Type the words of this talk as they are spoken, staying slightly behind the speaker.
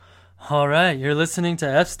All right, you're listening to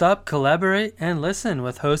F-Stop, Collaborate, and Listen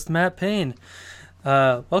with host Matt Payne.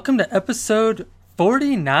 Welcome to episode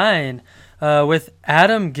 49 with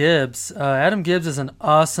Adam Gibbs. Adam Gibbs is an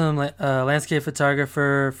awesome landscape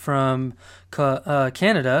photographer from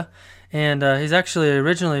Canada, and he's actually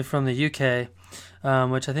originally from the UK,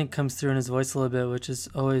 which I think comes through in his voice a little bit, which is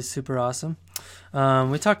always super awesome.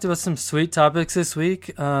 We talked about some sweet topics this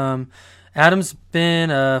week. Adam's been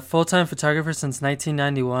a full-time photographer since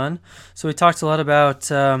 1991, so we talked a lot about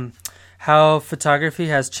how photography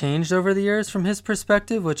has changed over the years from his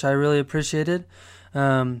perspective, which I really appreciated.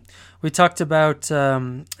 We talked about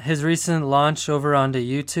his recent launch over onto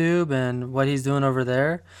YouTube and what he's doing over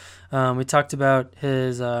there. We talked about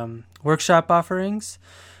his workshop offerings.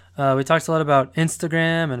 We talked a lot about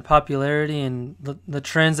Instagram and popularity and the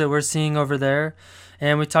trends that we're seeing over there.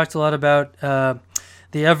 And we talked a lot about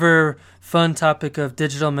the ever fun topic of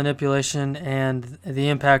digital manipulation and the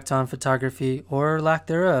impact on photography or lack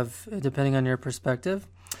thereof, depending on your perspective.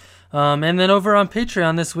 And then over on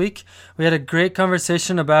Patreon this week, we had a great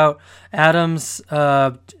conversation about Adam's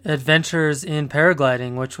adventures in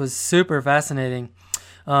paragliding, which was super fascinating.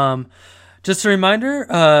 Just a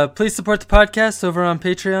reminder, please support the podcast over on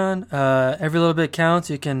Patreon. Every little bit counts.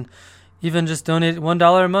 You can even just donate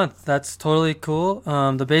 $1 a month. That's totally cool.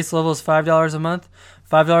 The base level is $5 a month.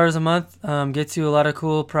 $5 a month gets you a lot of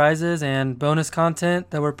cool prizes and bonus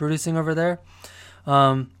content that we're producing over there.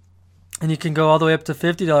 And you can go all the way up to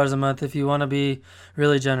 $50 a month if you want to be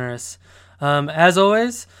really generous. As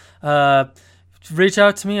always, reach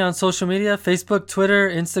out to me on social media, Facebook, Twitter,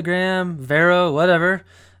 Instagram, Vero, whatever.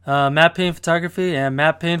 Matt Payne Photography and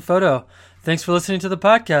Matt Payne Photo. Thanks for listening to the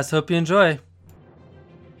podcast. Hope you enjoy.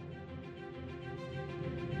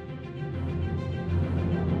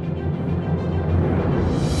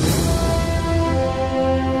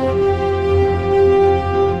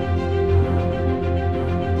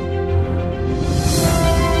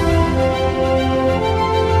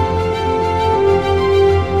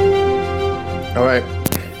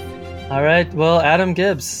 All right. Well, Adam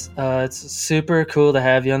Gibbs, it's super cool to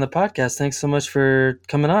have you on the podcast. Thanks so much for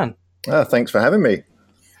coming on. Thanks for having me.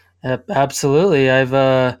 Absolutely.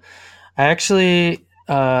 I actually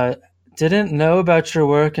didn't know about your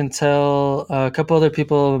work until a couple other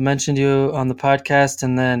people mentioned you on the podcast.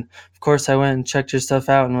 And then, of course, I went and checked your stuff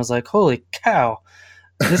out and was like, holy cow,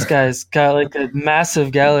 this guy's got like a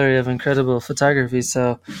massive gallery of incredible photography.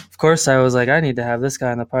 So, of course, I was like, I need to have this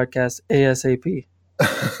guy on the podcast ASAP.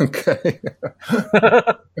 Okay.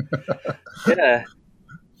 Yeah.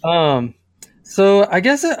 So I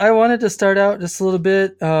guess I wanted to start out just a little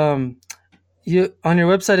bit. You on your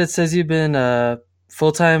website it says you've been a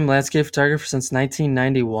full-time landscape photographer since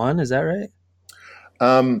 1991. Is that right?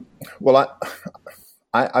 Well,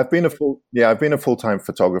 I've been a full-time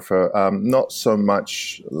photographer. Not so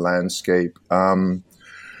much landscape. I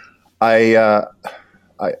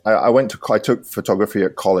took photography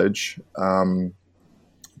at college.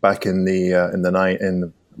 Back in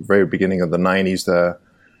the very beginning of the 90s there.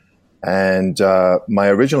 And my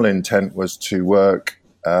original intent was to work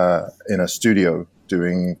in a studio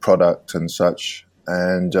doing product and such.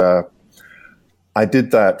 And I did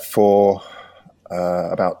that for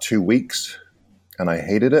about 2 weeks, and I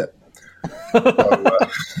hated it.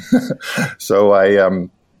 So I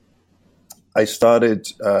started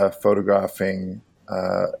photographing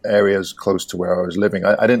areas close to where I was living.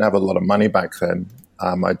 I didn't have a lot of money back then.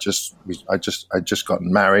 I just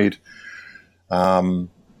gotten married, and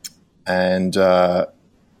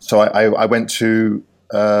so I went to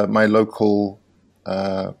my local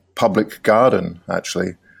public garden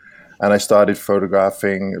actually, and I started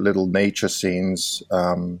photographing little nature scenes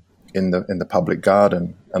in the public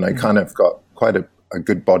garden, and I kind of got quite a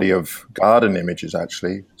good body of garden images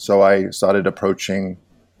actually. So I started approaching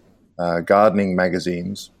gardening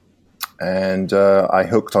magazines. And I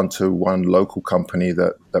hooked onto one local company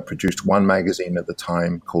that produced one magazine at the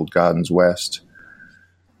time called Gardens West,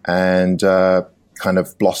 and kind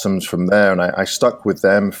of blossomed from there. And I stuck with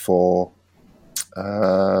them for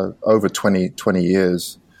over 20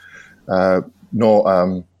 years.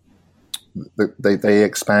 They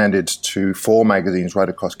expanded to 4 magazines right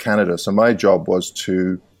across Canada. So my job was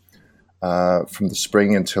to, from the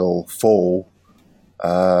spring until fall,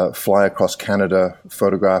 fly across Canada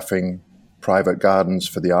photographing private gardens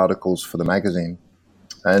for the articles for the magazine,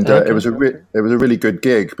 and it was a really good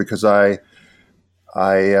gig because I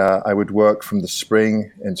would work from the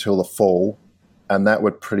spring until the fall, and that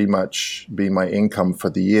would pretty much be my income for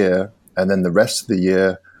the year. And then the rest of the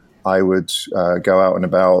year, I would go out and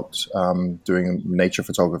about doing nature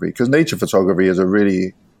photography, because nature photography is a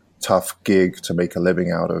really tough gig to make a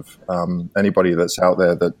living out of. Anybody that's out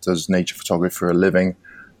there that does nature photography for a living,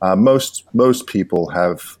 most people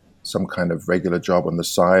have some kind of regular job on the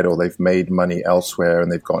side, or they've made money elsewhere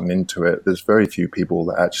and they've gotten into it. There's very few people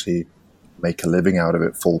that actually make a living out of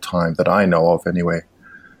it full time that I know of, anyway.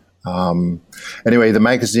 Anyway, the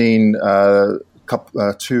magazine,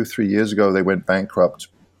 2-3 years ago, they went bankrupt,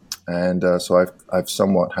 and so I've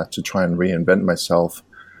somewhat had to try and reinvent myself.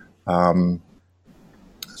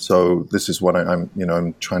 So this is what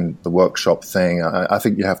I'm trying the workshop thing. I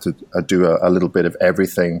think you have to do a little bit of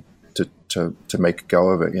everything to make a go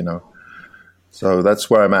of it, So that's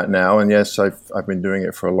where I'm at now. And yes, I've been doing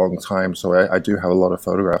it for a long time, so I do have a lot of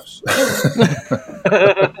photographs.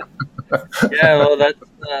 Yeah, well, that's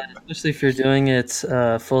especially if you're doing it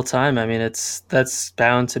full time. I mean, that's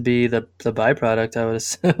bound to be the byproduct, I would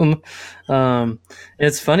assume.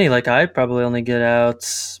 It's funny, like I probably only get out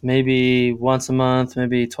maybe once a month,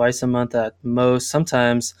 maybe twice a month at most.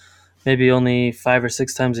 Sometimes maybe only 5 or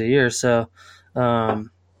 6 times a year. So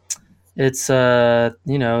it's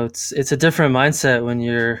it's a different mindset when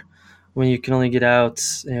you can only get out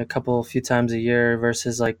a few times a year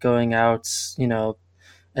versus like going out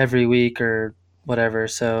every week or whatever.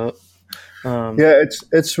 So yeah,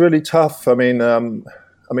 it's really tough. I mean,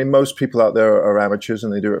 most people out there are amateurs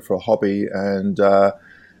and they do it for a hobby, and yeah,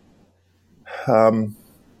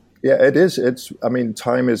 it is.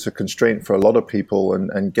 Time is a constraint for a lot of people,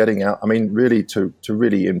 and getting out. I mean, really to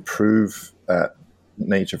really improve at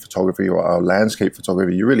nature photography or our landscape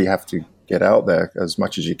photography, you really have to get out there as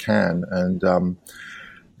much as you can.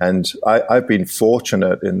 And I've been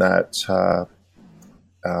fortunate in that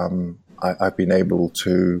I've been able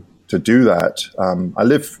to do that. I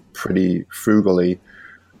live pretty frugally,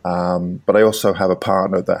 but I also have a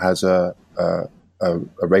partner that has a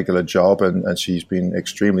regular job, and she's been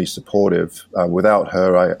extremely supportive. Without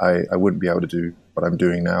her, I wouldn't be able to do what I'm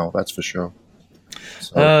doing now. That's for sure.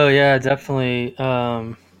 So. Oh yeah, definitely.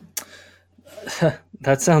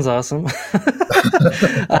 That sounds awesome.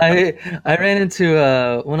 I ran into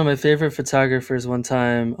one of my favorite photographers one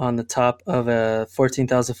time on the top of a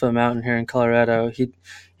 14,000 foot mountain here in Colorado.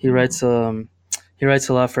 He writes a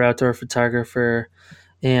lot for Outdoor Photographer,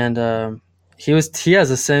 and he has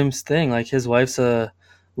the same thing. Like his wife's a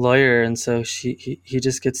lawyer, and so he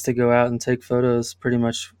just gets to go out and take photos pretty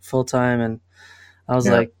much full time. And I was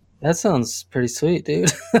like, that sounds pretty sweet,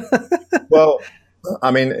 dude. Well,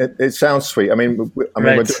 I mean, it sounds sweet. I mean, we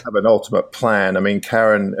do have an ultimate plan. I mean,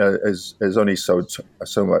 Karen is only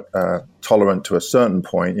somewhat tolerant to a certain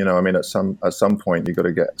point. I mean, at some point you've got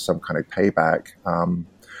to get some kind of payback.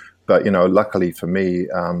 But luckily for me,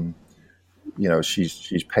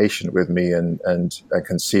 she's patient with me and I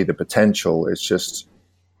can see the potential. It's just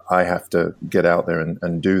I have to get out there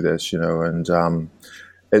and do this. And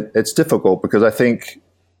it's difficult because I think.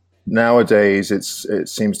 Nowadays, it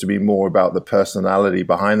seems to be more about the personality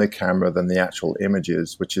behind the camera than the actual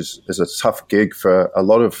images, which is a tough gig for a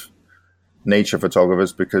lot of nature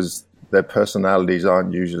photographers because their personalities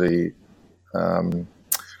aren't usually,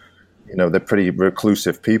 they're pretty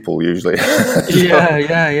reclusive people usually.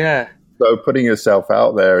 Yeah. So putting yourself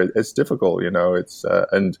out there, it's difficult, It's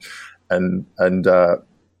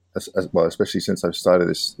well, especially since I've started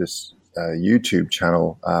this YouTube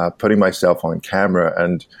channel, putting myself on camera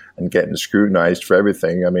and getting scrutinized for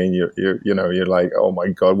everything. I mean, you're like, oh my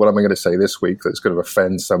God, what am I going to say this week that's going to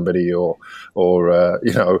offend somebody, or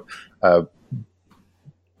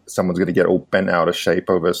someone's going to get all bent out of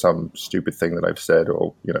shape over some stupid thing that I've said,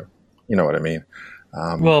 or you know what I mean.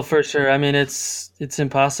 Well, for sure. I mean, it's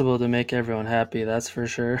impossible to make everyone happy. That's for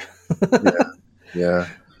sure. Yeah.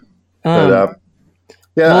 But,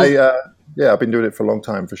 I've been doing it for a long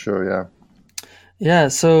time, for sure. Yeah. Yeah.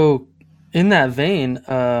 So, in that vein,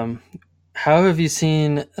 how have you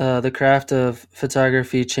seen the craft of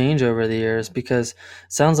photography change over the years? Because it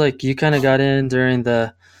sounds like you kind of got in during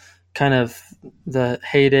the kind of the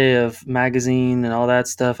heyday of magazine and all that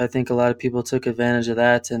stuff. I think a lot of people took advantage of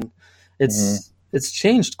that, and it's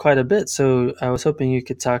changed quite a bit. So, I was hoping you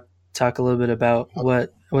could talk a little bit about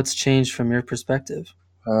what's changed from your perspective.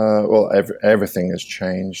 Well, everything has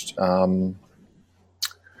changed.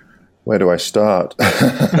 Where do I start?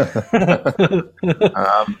 I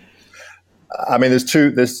mean, there's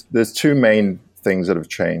two main things that have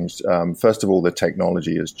changed. First of all, the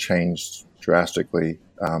technology has changed drastically.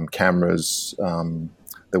 Cameras,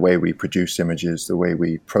 the way we produce images, the way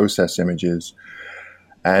we process images,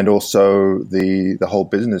 and also the whole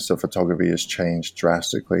business of photography has changed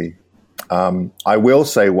drastically. I will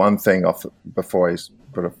say one thing before I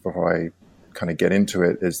kind of get into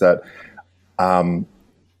it is that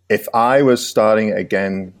if I was starting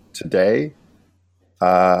again today,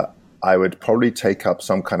 I would probably take up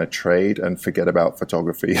some kind of trade and forget about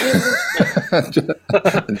photography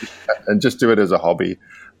and just do it as a hobby.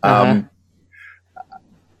 Uh-huh.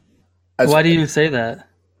 Why do you say that?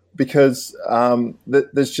 Because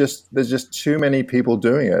there's just too many people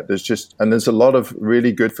doing it. There's a lot of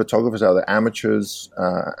really good photographers out there, amateurs,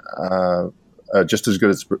 just as good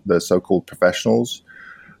as the so-called professionals.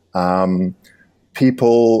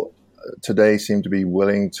 People today seem to be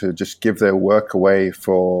willing to just give their work away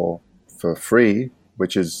for free,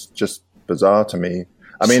 which is just bizarre to me.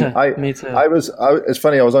 I mean, Me too. It's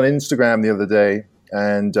funny. I was on Instagram the other day,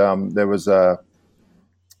 and there was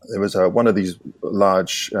one of these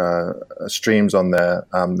large streams on there.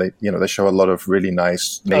 They show a lot of really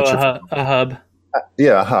nice nature. A hub.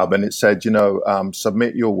 Yeah, a hub, and it said,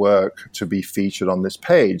 submit your work to be featured on this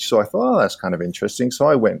page. So I thought, that's kind of interesting.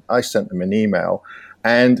 So I sent them an email,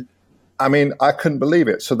 and I mean, I couldn't believe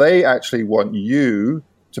it. So they actually want you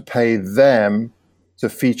to pay them to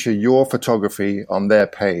feature your photography on their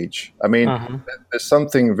page. I mean, there's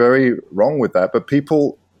something very wrong with that, but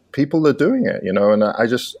people are doing it, and I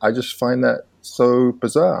just find that so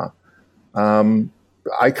bizarre.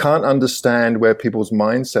 I can't understand where people's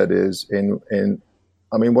mindset is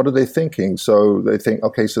I mean, what are they thinking? So they think,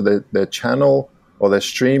 okay, so their channel or their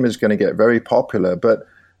stream is going to get very popular, but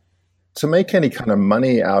to make any kind of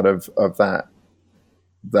money out of that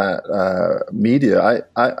media,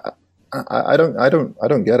 I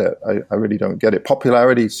don't get it. I really don't get it.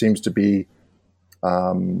 Popularity seems to be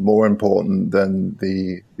more important than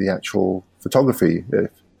the actual photography.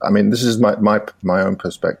 I mean, this is my own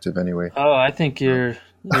perspective anyway. Oh, I think you're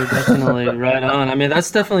definitely right on. I mean,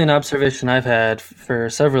 that's definitely an observation I've had for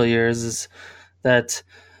several years, is that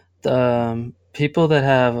people that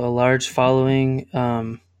have a large following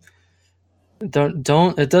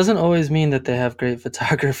don't it doesn't always mean that they have great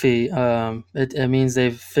photography. It means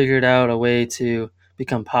they've figured out a way to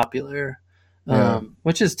become popular,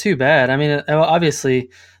 which is too bad. I mean,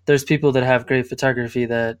 obviously there's people that have great photography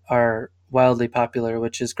that are wildly popular,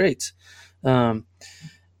 which is great.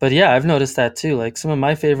 But yeah, I've noticed that too. Like, some of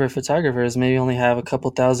my favorite photographers maybe only have a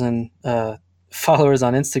couple thousand followers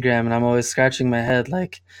on Instagram, and I'm always scratching my head,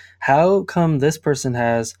 like, how come this person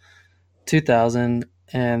has 2,000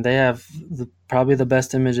 and they have probably the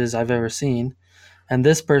best images I've ever seen, and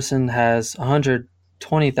this person has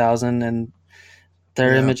 120,000 and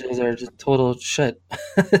their images are just total shit.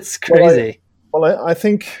 It's crazy. I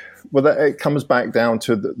think it comes back down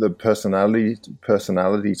to the personality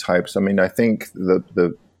types. I mean, I think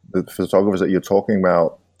the photographers that you're talking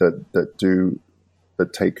about that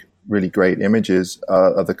take really great images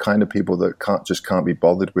are the kind of people that can't be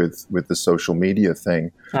bothered with the social media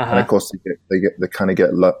thing, and of course they kind of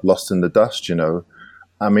get lost in the dust.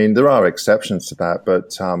 I mean, there are exceptions to that,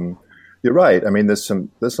 but you're right. I mean, there's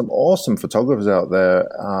some awesome photographers out there,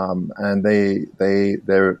 and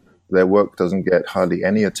their work doesn't get hardly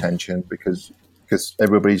any attention because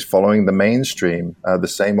everybody's following the mainstream, the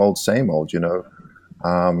same old,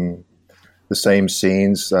 the same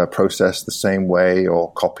scenes processed the same way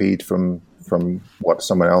or copied from what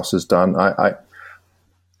someone else has done. I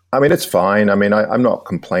mean, it's fine. I mean, I'm not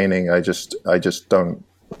complaining. I just don't.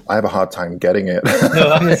 I have a hard time getting it.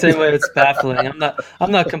 No, I'm the same way. It's baffling.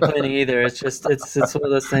 I'm not complaining either. It's just it's one of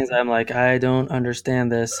those things. I'm like, I don't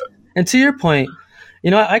understand this. And to your point,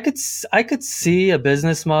 I could see a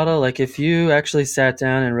business model, like if you actually sat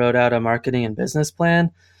down and wrote out a marketing and business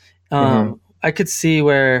plan. I could see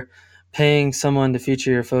where paying someone to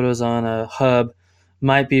feature your photos on a hub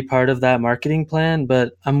might be part of that marketing plan,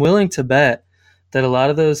 but I'm willing to bet that a lot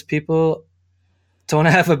of those people don't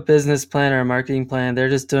have a business plan or a marketing plan. They're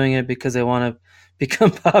just doing it because they want to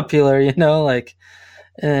become popular, like.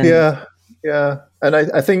 And yeah. And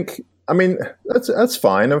I think, I mean, that's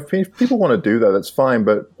fine. If people want to do that, that's fine.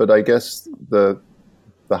 But I guess the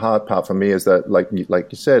hard part for me is that, like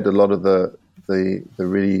you said, a lot of the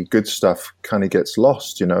really good stuff kind of gets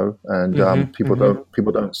lost, and people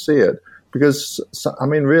don't see it because, I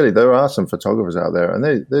mean, really, there are some photographers out there,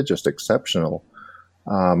 and they're just exceptional.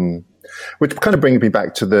 Which kind of brings me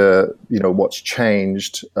back to the what's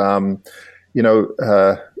changed.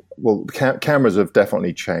 Cameras have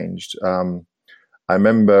definitely changed. I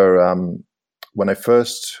remember when I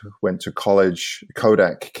first went to college,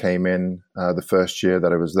 Kodak came in the first year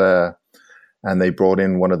that I was there. And they brought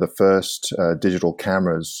in one of the first digital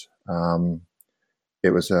cameras.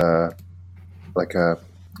 It was like a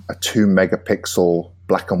 2 megapixel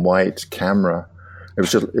black and white camera. It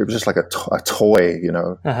was just like a toy,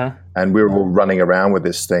 And we were all running around with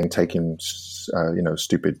this thing, taking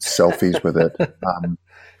stupid selfies with it.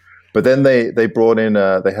 But then they brought in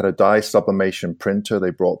they had a dye sublimation printer.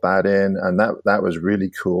 They brought that in, and that was really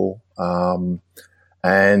cool.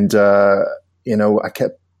 And you know,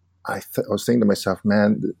 I was thinking to myself,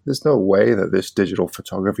 man, there's no way that this digital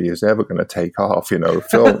photography is ever going to take off. You know,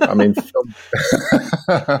 film. Film.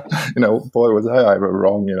 You know, boy, was I ever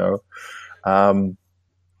wrong. You know.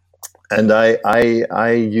 And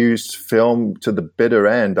I used film to the bitter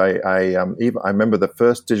end. I remember the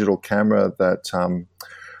first digital camera that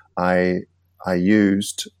I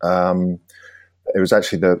used. It was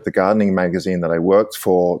actually the gardening magazine that I worked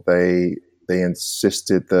for. They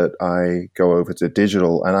insisted that I go over to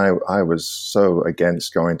digital, and I was so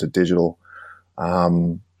against going to digital.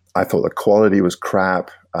 I thought the quality was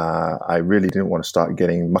crap. I really didn't want to start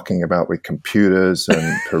mucking about with computers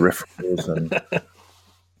and peripherals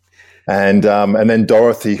and then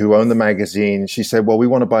Dorothy, who owned the magazine, she said, well, we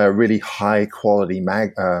want to buy a really high quality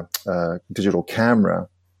digital camera.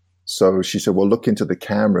 So she said, well, look into the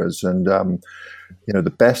cameras. And, you know, the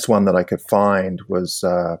best one that I could find was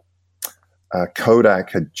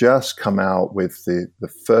Kodak had just come out with the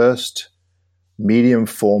first medium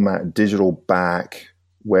format digital back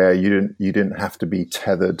where you didn't have to be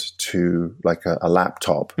tethered to like a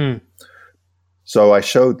laptop. So I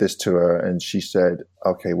showed this to her, and she said,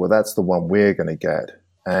 okay, well, that's the one we're going to get.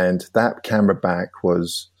 And that camera back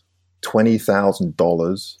was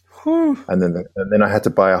 $20,000. And then I had to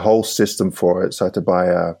buy a whole system for it. So I had to buy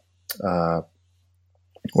a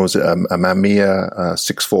Mamiya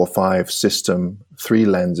 645 system, 3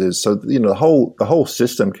 lenses. So, you know, the whole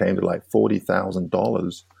system came to like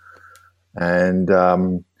 $40,000. And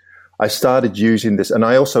I started using this, and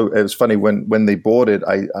it was funny when they bought it,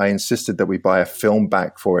 I insisted that we buy a film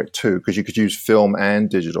back for it too, because you could use film and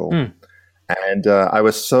digital. And I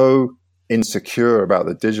was so insecure about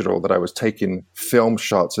the digital that I was taking film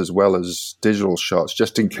shots as well as digital shots,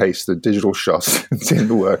 just in case the digital shots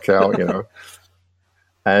didn't work out, you know.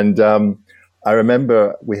 And I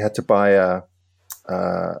remember we had to buy a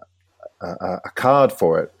card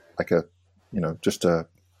for it, like just a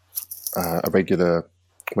regular,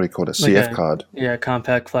 what do you call it, CF card? Yeah,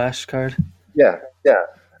 compact flash card. Yeah.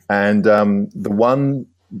 And the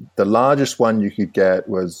largest one you could get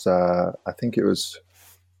was, I think it was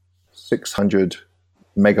 600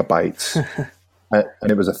 megabytes,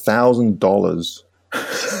 and it was $1,000.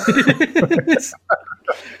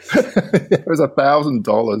 It was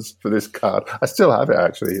 $1,000 for this card. I still have it,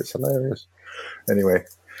 actually. It's hilarious. Anyway,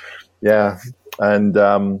 yeah, and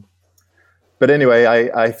but anyway,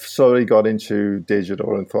 I slowly got into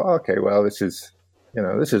digital and thought, okay, well, this is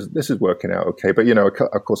working out okay. But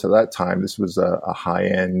of course, at that time, this was a high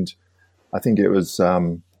end. I think it was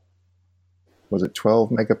it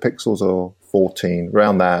 12 megapixels or 14,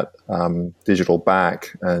 around that, digital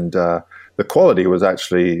back, and the quality was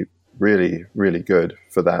actually really, really good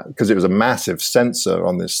for that, because it was a massive sensor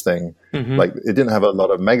on this thing. Like, it didn't have a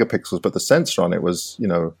lot of megapixels, but the sensor on it was,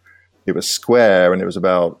 it was square, and it was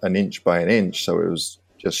about 1 inch by 1 inch, so it was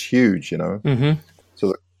just huge,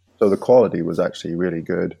 So the quality was actually really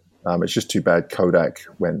good. It's just too bad Kodak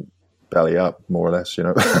went belly up, more or less,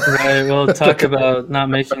 Right. Well, talk about not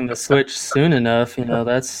making the switch soon enough.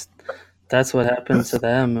 That's what happened to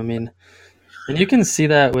them. I mean, and you can see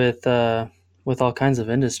that with all kinds of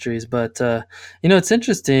industries. But it's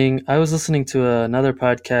interesting. I was listening to another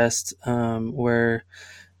podcast where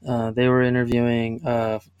they were interviewing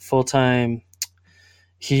full-time.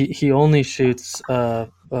 He only shoots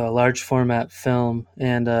large format film,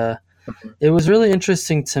 and it was really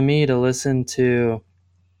interesting to me to listen to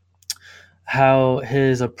how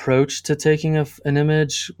his approach to taking an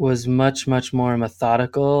image was much, much more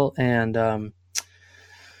methodical, and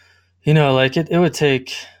like it would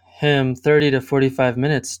take him 30 to 45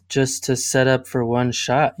 minutes just to set up for one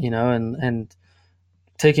shot, and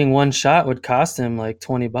taking one shot would cost him like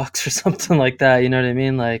 $20 or something like that. You know what I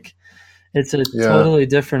mean? Like, it's a totally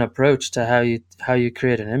different approach to how you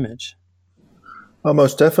create an image. Oh,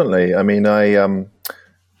 most definitely. I mean, I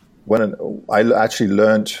actually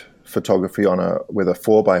learned photography with a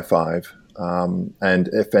 4x5, and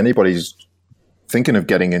if anybody's thinking of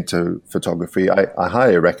getting into photography, I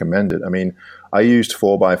highly recommend it. I mean, I used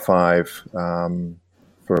 4x5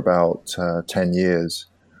 for about 10 years,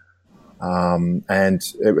 and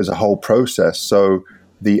it was a whole process. So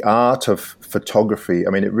the art of photography,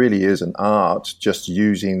 I mean, it really is an art, just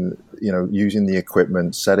using the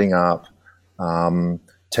equipment, setting up,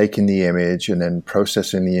 taking the image, and then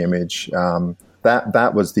processing the image.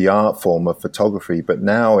 That was the art form of photography, but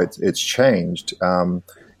now it's changed.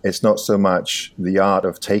 It's not so much the art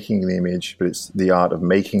of taking the image, but it's the art of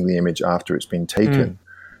making the image after it's been taken.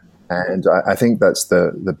 And I think that's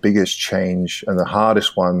the biggest change, and the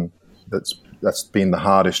hardest one. That's been the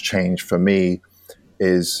hardest change for me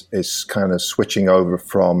is kind of switching over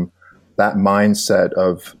from that mindset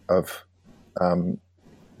of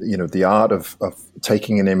the art of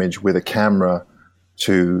taking an image with a camera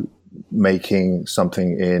to making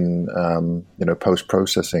something in post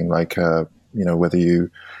processing, like whether you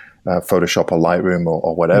Photoshop or Lightroom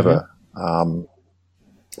or whatever. Mm-hmm.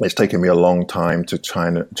 It's taken me a long time to try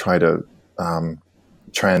to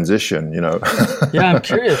transition. Yeah, I'm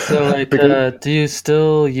curious. So, do you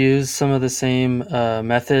still use some of the same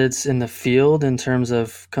methods in the field in terms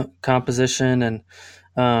of composition and?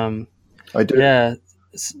 I do. Yeah,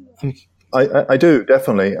 I do,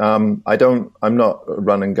 definitely. I'm not a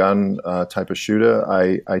run and gun type of shooter.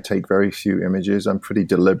 I take very few images. I'm pretty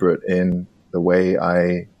deliberate in the way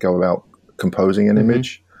I go about composing an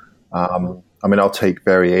image. I'll take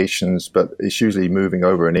variations, but it's usually moving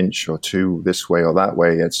over an inch or two this way or that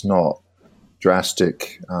way. It's not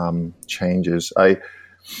drastic changes.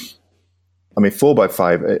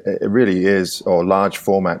 4x5, it really is, or large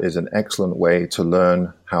format is an excellent way to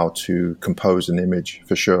learn how to compose an image,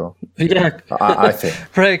 for sure. Yeah, I think.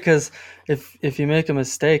 Right, because if you make a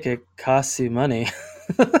mistake, it costs you money.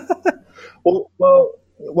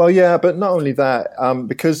 Well, yeah, but not only that,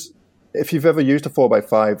 because if you've ever used a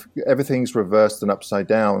 4x5, everything's reversed and upside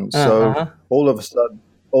down. So all of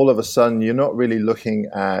a sudden, you're not really looking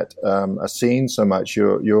at a scene so much.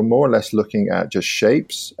 You're more or less looking at just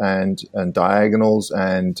shapes and diagonals.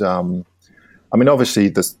 And obviously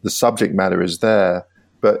the subject matter is there,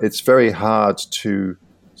 but it's very hard to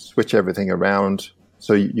switch everything around.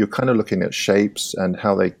 So you're kind of looking at shapes and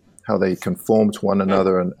how they conform to one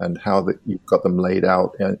another and how you've got them laid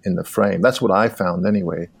out in the frame. That's what I found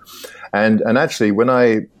anyway. And actually, when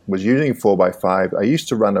I was using 4x5, I used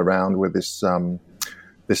to run around with this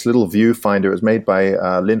little viewfinder. It was made by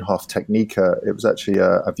Linhof Technica. It was actually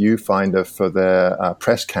a viewfinder for their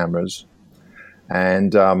press cameras.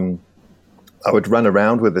 And I would run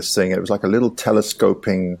around with this thing. It was like a little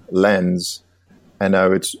telescoping lens. And I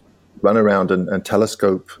would run around and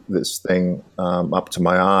telescope this thing up to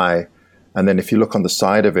my eye. And then if you look on the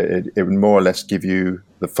side of it, it would more or less give you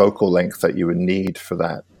the focal length that you would need for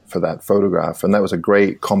that photograph. And that was a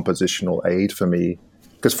great compositional aid for me.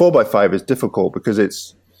 Because 4x5 is difficult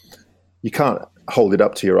because you can't hold it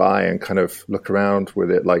up to your eye and kind of look around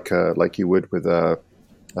with it like you would with a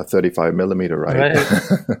 35 millimeter, right?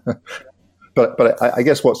 But I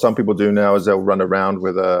guess what some people do now is they'll run around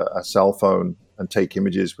with a cell phone and take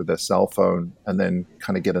images with their cell phone and then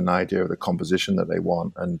kind of get an idea of the composition that they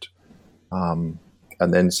want and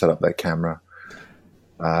then set up their camera.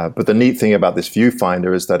 But the neat thing about this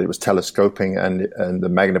viewfinder is that it was telescoping and the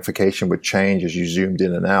magnification would change as you zoomed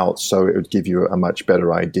in and out. So it would give you a much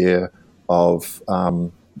better idea of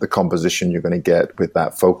the composition you're going to get with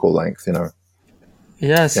that focal length,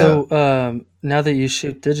 Yeah. So now that you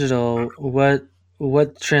shoot digital,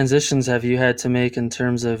 what transitions have you had to make in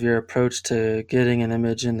terms of your approach to getting an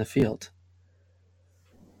image in the field?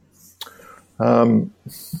 Not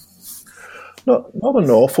an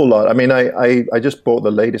awful lot. I just bought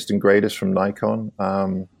the latest and greatest from Nikon.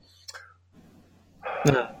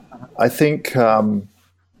 I think, I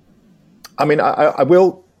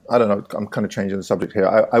will, I don't know, I'm kind of changing the subject here.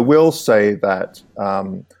 I will say that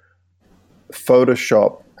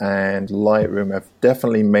Photoshop and Lightroom have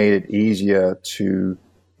definitely made it easier to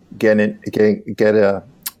get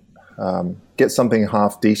something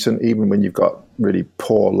half decent, even when you've got really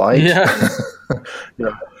poor light. Yeah.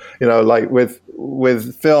 Like with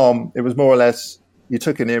film, it was more or less you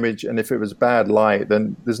took an image, and if it was bad light,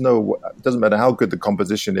 then it doesn't matter how good the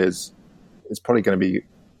composition is, it's probably going to be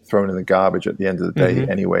thrown in the garbage at the end of the day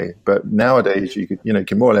anyway. But nowadays, you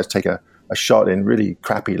can more or less take a shot in really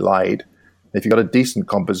crappy light. If you've got a decent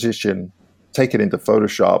composition, take it into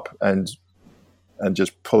Photoshop and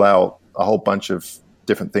just pull out a whole bunch of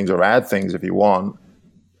different things or add things if you want.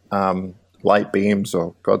 Light beams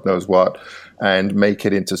or God knows what, and make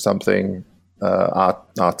it into something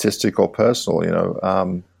artistic or personal,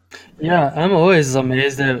 Yeah, I'm always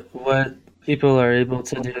amazed at what people are able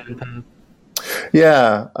to do.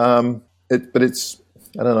 Yeah, but it's,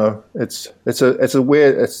 I don't know, it's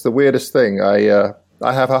the weirdest thing. I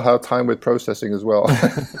have a hard time with processing as well.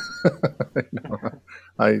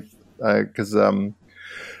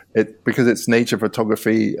 Because it's nature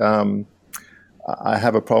photography. I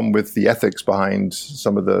have a problem with the ethics behind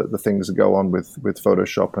some of the things that go on with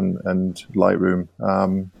Photoshop and Lightroom.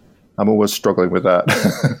 I'm always struggling with that,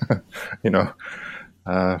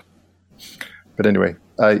 But anyway,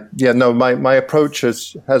 Yeah, no, my approach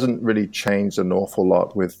hasn't really changed an awful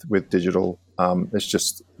lot with digital. It's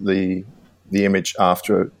just the image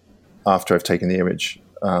after I've taken the image.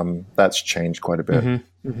 That's changed quite a bit.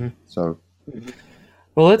 So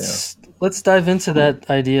Well, yeah. let's dive into that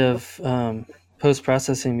idea of post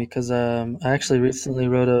processing, because I actually recently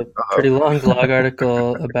wrote a pretty long blog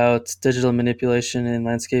article about digital manipulation in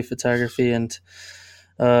landscape photography, and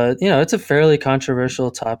it's a fairly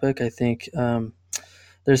controversial topic. I think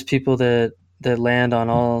there's people that land on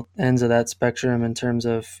all ends of that spectrum in terms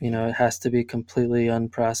of, it has to be completely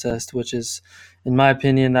unprocessed, which is, in my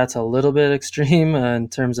opinion, that's a little bit extreme in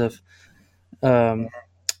terms of um,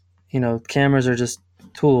 cameras are just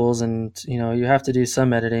tools, and you have to do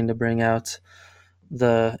some editing to bring out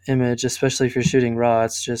the image, especially if you're shooting raw.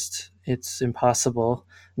 It's impossible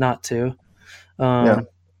not to. Yeah.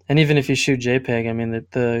 And even if you shoot JPEG, I mean,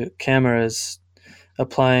 the camera is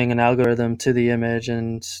applying an algorithm to the image,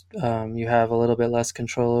 and you have a little bit less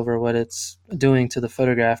control over what it's doing to the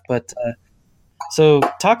photograph. But so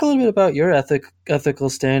talk a little bit about your ethical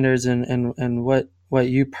standards, and what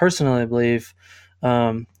you personally believe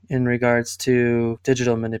in regards to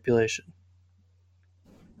digital manipulation.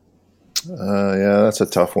 Yeah, that's a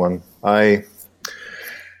tough one. I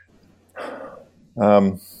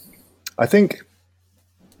think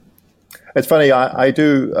it's funny. I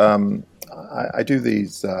do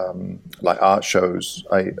these like art shows.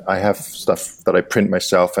 I have stuff that I print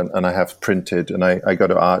myself, and I have printed, and I go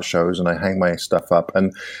to art shows and I hang my stuff up.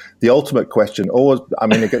 And the ultimate question, always, I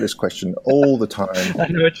mean, I get this question all the time: I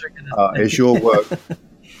know what you're gonna say. Is your work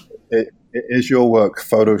is your work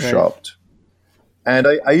photoshopped? Right. And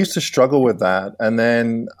I used to struggle with that, and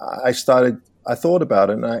then I thought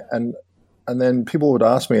about it, and then people would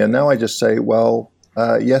ask me, and now I just say, well,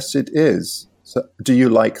 yes, it is. So, do you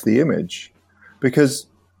like the image? Because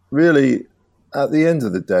really, at the end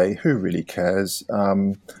of the day, who really cares?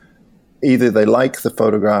 Either they like the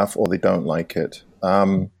photograph or they don't like it.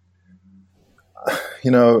 I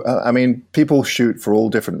mean, people shoot for all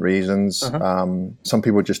different reasons. Some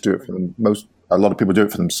people just do it for a lot of people do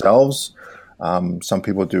it for themselves. Some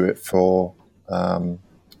people do it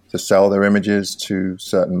to sell their images to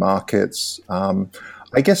certain markets.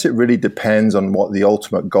 I guess it really depends on what the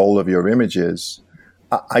ultimate goal of your image is.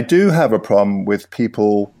 I do have a problem with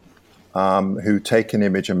people who take an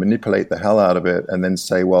image and manipulate the hell out of it and then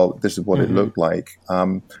say, well, this is what it looked like.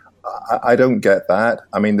 I don't get that.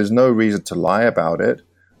 I mean, there's no reason to lie about it.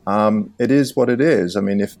 It is what it is. I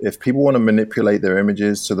mean, if people want to manipulate their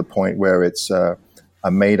images to the point where it's a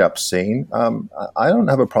made-up scene, I don't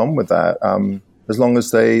have a problem with that. As long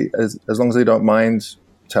as they don't mind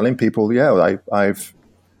telling people, yeah, I've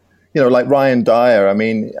like Ryan Dyer. I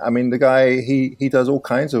mean, the guy, he does all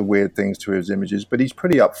kinds of weird things to his images, but he's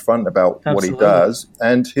pretty upfront about what he does,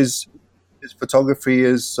 and his photography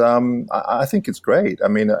is, I think it's great. I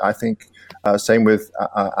mean, I think same with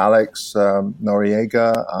Alex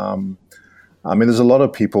Noriega. I mean, there's a lot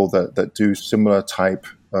of people that do similar type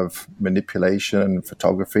of manipulation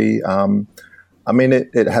photography. I mean,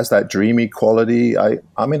 it has that dreamy quality. I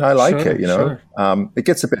mean, I like it. Sure. It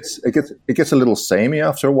gets a little samey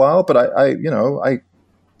after a while, but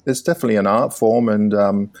it's definitely an art form,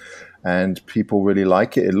 and people really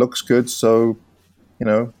like it. It looks good, so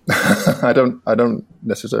I don't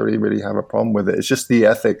necessarily really have a problem with it. It's just the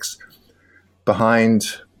ethics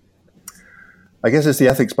behind. I guess it's the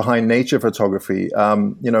ethics behind nature photography.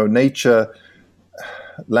 Nature.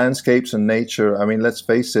 Landscapes and nature, I mean, let's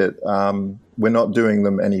face it, we're not doing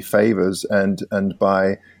them any favors, and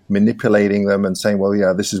by manipulating them and saying, well,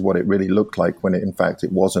 yeah, this is what it really looked like, when in fact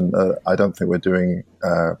it wasn't. I don't think we're doing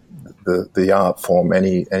the art form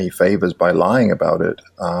any favors by lying about it.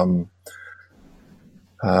 I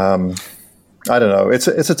don't know. It's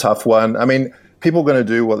a tough one. I mean, people are going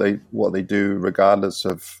to do what they do regardless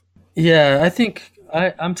of. Yeah, I think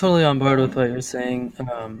I'm totally on board with what you're saying.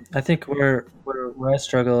 I think where I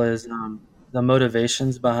struggle is the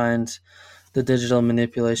motivations behind the digital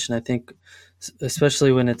manipulation. I think,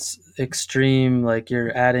 especially when it's extreme, like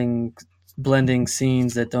you're blending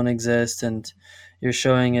scenes that don't exist, and you're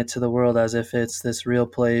showing it to the world as if it's this real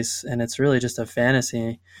place, and it's really just a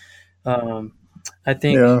fantasy. I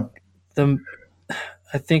think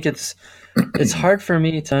I think it's hard for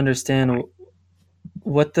me to understand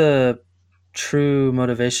what the true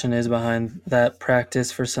motivation is behind that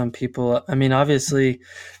practice for some people. I mean, obviously,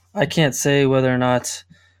 I can't say whether or not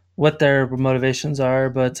what their motivations are,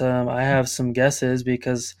 but I have some guesses,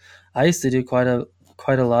 because I used to do quite a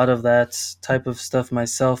lot of that type of stuff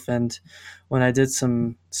myself. And when I did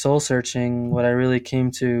some soul searching, what I really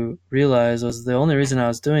came to realize was the only reason I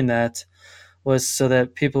was doing that was so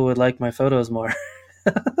that people would like my photos more.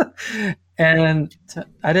 And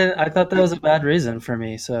I thought that was a bad reason for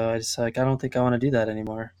me. So I just like, I don't think I want to do that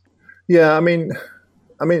anymore. Yeah, I mean,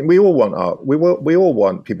 we all want art. We all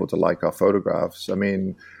want people to like our photographs. I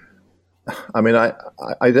mean,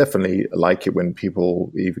 I definitely like it when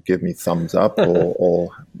people either give me thumbs up or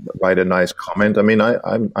write a nice comment. I mean,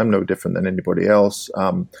 I'm no different than anybody else.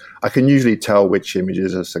 I can usually tell which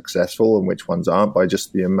images are successful and which ones aren't by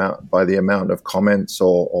just by the amount of comments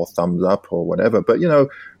or thumbs up or whatever. But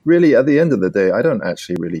really, at the end of the day, I don't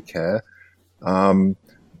actually really care. Um,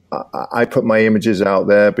 I put my images out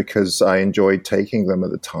there because I enjoyed taking them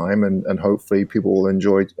at the time, and hopefully people will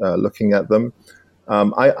enjoy looking at them.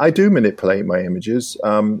 I do manipulate my images,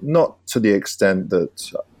 not to the extent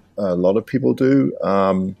that a lot of people do.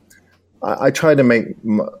 I try to make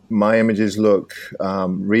my images look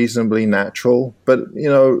reasonably natural, but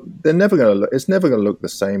they're never going to look. It's never going to look the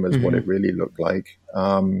same as what Hmm. it really looked like.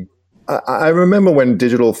 I remember when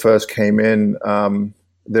digital first came in.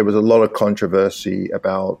 There was a lot of controversy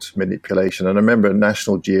about manipulation. And I remember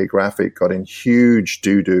National Geographic got in huge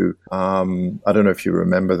doo-doo. I don't know if you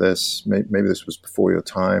remember this. Maybe this was before your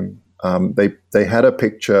time. They had a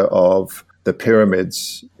picture of the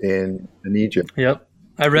pyramids in Egypt. Yep.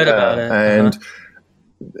 I read about Yeah, it. Uh-huh. and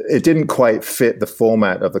it didn't quite fit the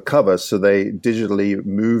format of the cover, so they digitally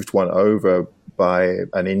moved one over by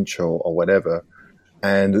an inch or whatever.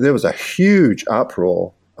 And there was a huge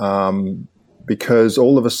uproar. Because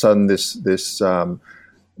all of a sudden this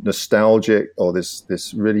nostalgic or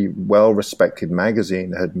this really well respected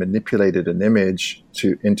magazine had manipulated an image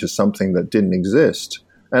into something that didn't exist,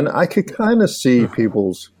 and I could kind of see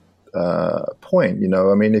people's point.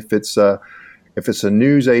 I mean, if it's a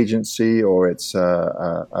news agency or it's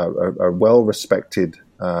a well respected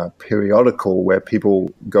periodical where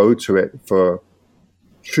people go to it for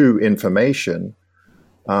true information,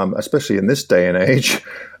 especially in this day and age.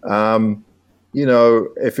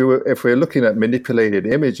 If we're looking at manipulated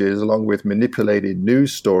images along with manipulated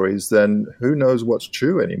news stories, then who knows what's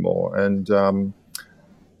true anymore? And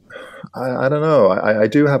I don't know. I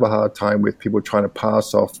do have a hard time with people trying to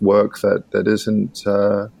pass off work that isn't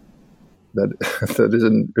that that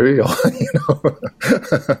isn't real.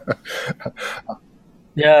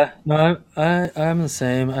 Yeah, no, I'm the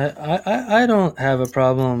same. I don't have a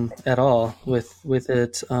problem at all with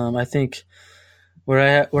it. I think where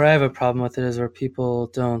I have a problem with it is where people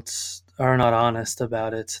don't are not honest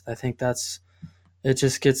about it. I think that's it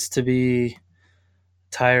just gets to be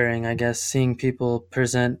tiring, I guess, seeing people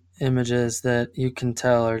present images that you can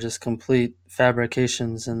tell are just complete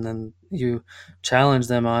fabrications, and then you challenge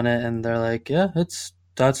them on it, and they're like, "Yeah, that's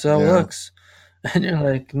how it Yeah, looks," and you're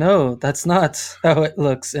like, "No, that's not how it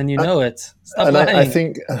looks," and you know it. Stop and I lying.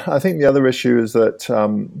 think the other issue is that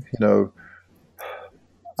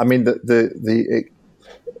I mean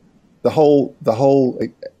the whole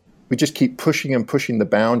we just keep pushing and pushing the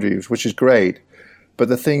boundaries, which is great. But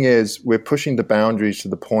the thing is, we're pushing the boundaries to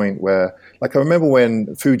the point where, like, I remember when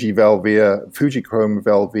Fujichrome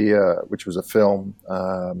Velvia, which was a film,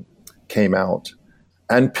 came out,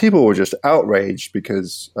 and people were just outraged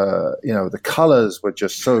because the colors were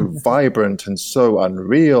just so vibrant and so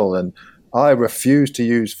unreal, and I refuse to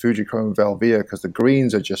use Fujichrome Velvia because the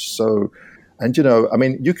greens are just so. And I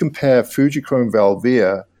mean, you compare Fujichrome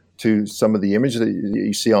Velvia to some of the images that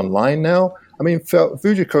you see online now. I mean,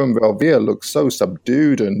 Fujichrome Velvia looks so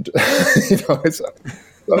subdued, and it's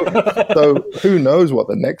so who knows what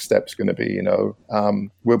the next step's going to be?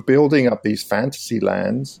 We're building up these fantasy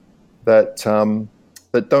lands that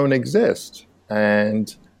don't exist,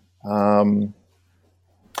 and I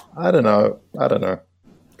don't know. I don't know.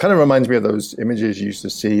 Kind of reminds me of those images you used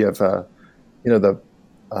to see of the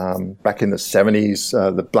back in the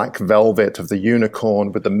 70s, the black velvet of the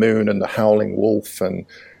unicorn with the moon and the howling wolf, and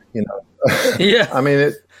you know, Yeah, I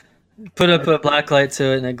mean, put up a black light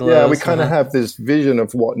to it and it yeah, we glows. kind of Uh-huh. have this vision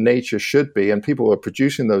of what nature should be, and people are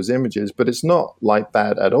producing those images, but it's not like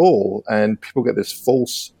that at all. And people get this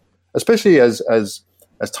false, especially as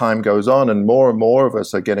time goes on, and more of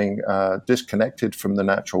us are getting disconnected from the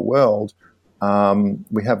natural world.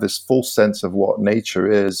 We have this false sense of what nature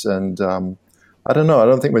is, and I don't know. I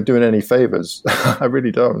don't think we're doing any favors. I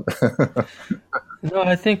really don't. No,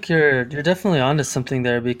 I think you're definitely onto something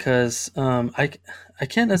there because I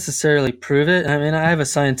can't necessarily prove it. I mean, I have a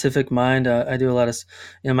scientific mind. I do a lot of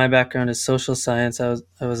my background is social science. I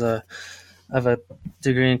have a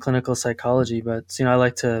degree in clinical psychology, but I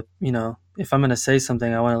like to if I'm going to say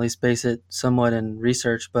something, I want to at least base it somewhat in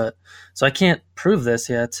research. But so I can't prove this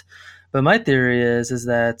yet. But my theory is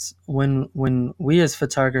that when we as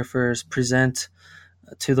photographers present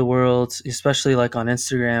to the world, especially like on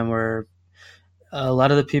Instagram, where a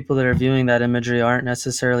lot of the people that are viewing that imagery aren't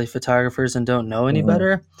necessarily photographers and don't know any Hmm.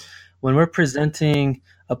 better. When we're presenting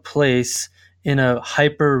a place in a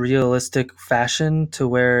hyper realistic fashion to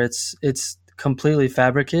where it's completely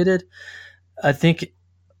fabricated, I think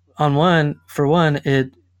for one,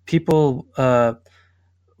 it people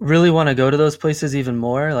really want to go to those places even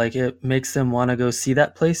more. Like it makes them want to go see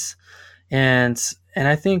that place, and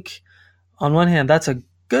I think on one hand that's a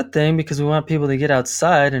good thing because we want people to get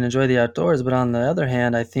outside and enjoy the outdoors. But on the other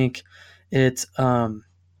hand, I think it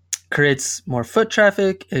creates more foot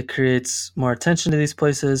traffic. It creates more attention to these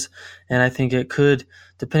places, and I think it could,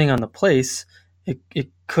 depending on the place, it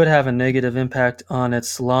could have a negative impact on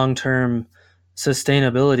its long term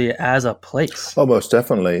sustainability as a place. Oh, most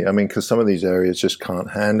definitely. I mean, because some of these areas just can't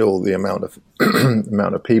handle the amount of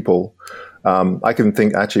amount of people. I can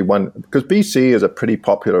think actually one because BC is a pretty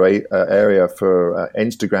popular area for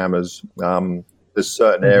Instagrammers. There's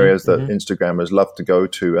certain areas that Mm-hmm. Instagrammers love to go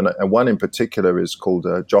to, and one in particular is called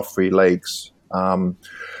Joffrey Lakes.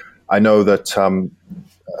 I know that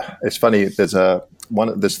it's funny.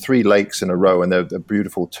 There's three lakes in a row, and they're a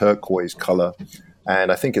beautiful turquoise color.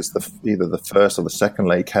 And I think it's either the first or the second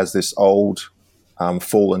lake has this old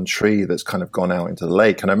fallen tree that's kind of gone out into the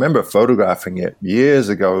lake. And I remember photographing it years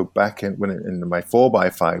ago, back in my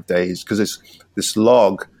 4x5 days, because this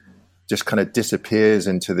log just kind of disappears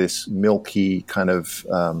into this milky kind of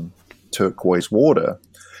turquoise water.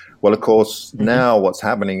 Well, of course, Mm-hmm. now what's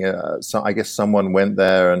happening? So I guess someone went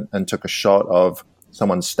there and took a shot of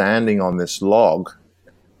someone standing on this log,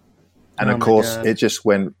 and Oh of my course, god. it just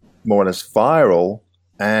went more or less viral.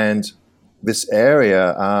 And this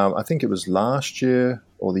area, I think it was last year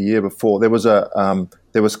or the year before, there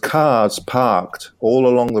was cars parked all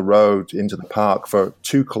along the road into the park for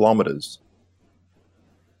 2 kilometers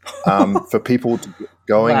for people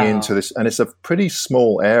going into Wow. this, and it's a pretty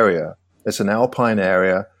small area. It's an alpine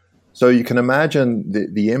area, so you can imagine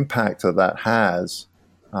the impact that has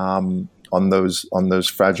on those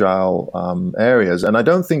fragile areas. And I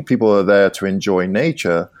don't think people are there to enjoy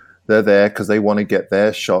nature. They're there because they want to get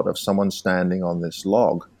their shot of someone standing on this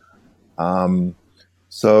log.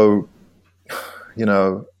 So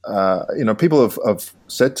people have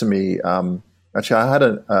said to me. Actually, I had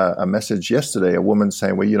a message yesterday. A woman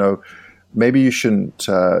saying, "Well, maybe you shouldn't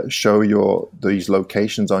show these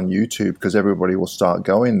locations on YouTube because everybody will start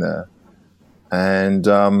going there." And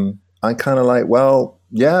I'm kind of like, well,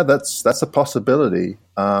 yeah, that's a possibility.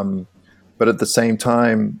 But at the same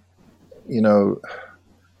time, you know,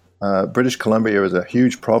 British Columbia is a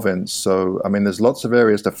huge province, so I mean, there's lots of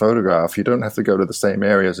areas to photograph. You don't have to go to the same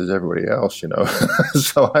areas as everybody else.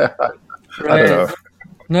 So I don't Right. know.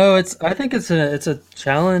 No, I think it's a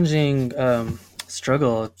challenging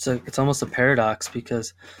struggle. It's almost a paradox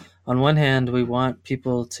because on one hand we want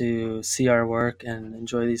people to see our work and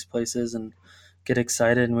enjoy these places and get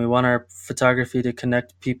excited, and we want our photography to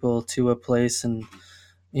connect people to a place and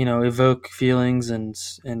evoke feelings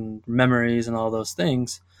and memories and all those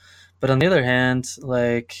things. But on the other hand,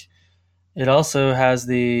 like it also has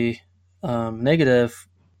the negative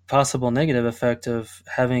possible negative effect of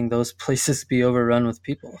having those places be overrun with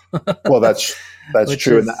people. Well, that's Which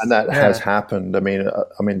true, and is, that has yeah. happened. I mean,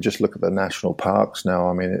 just look at the national parks now.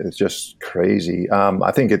 I mean, it's just crazy.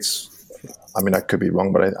 I think it's. I mean, I could be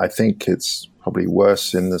wrong, but I think it's probably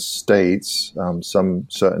worse in the States. Some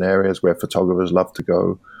certain areas where photographers love to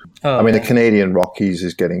go. I Oh mean, the yeah. Canadian Rockies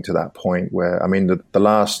is getting to that point where, I mean, the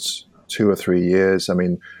last 2 or 3 years, I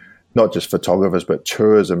mean, not just photographers, but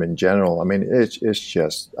tourism in general. I mean, it's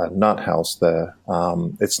just a nut house there.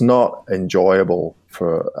 It's not enjoyable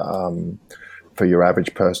for your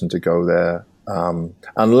average person to go there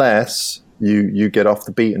unless you get off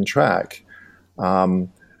the beaten track.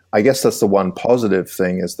 I guess that's the one positive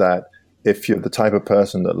thing is that if you're the type of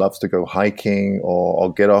person that loves to go hiking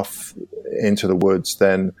or get off into the woods,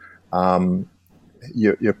 then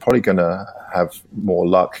you're probably going to have more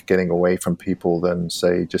luck getting away from people than,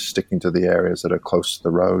 say, just sticking to the areas that are close to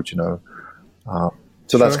the road. So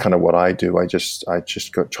that's Sure. kind of what I do.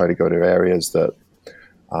 Try to go to areas that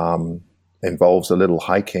involves a little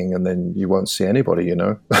hiking, and then you won't see anybody. Yeah,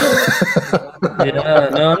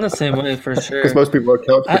 no, I'm the same way for Because sure. most people are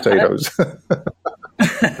couch I, potatoes.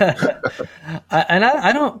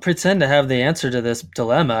 I don't pretend to have the answer to this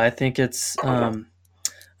dilemma. I think it's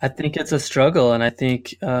a struggle, and I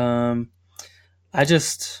think I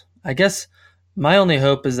guess my only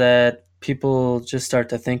hope is that people just start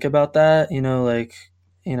to think about that. Like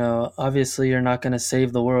obviously you're not going to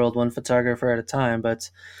save the world one photographer at a time, but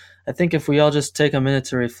I think if we all just take a minute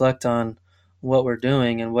to reflect on what we're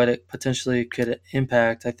doing and what it potentially could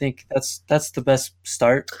impact, I think that's the best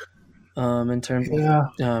start in terms Yeah,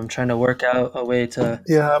 of trying to work out a way yeah, to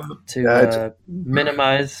yeah.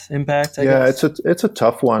 minimize impact, I Yeah, guess. it's a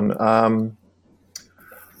tough one.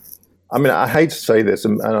 I mean, I hate to say this,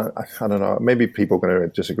 and I don't know, maybe people are going to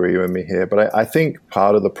disagree with me here, but I think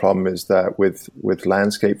part of the problem is that with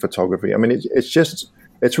landscape photography, I mean,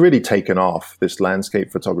 it's really taken off, this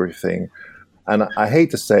landscape photography thing, and I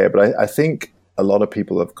hate to say it, but I think a lot of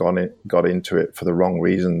people have got into it for the wrong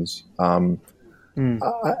reasons. Mm,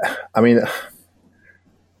 I mean,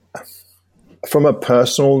 from a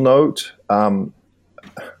personal note, and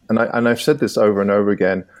I've said this over and over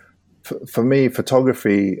again. For me,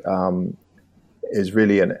 photography is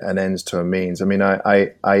really an ends to a means. I mean, I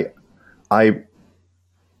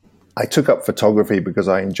took up photography because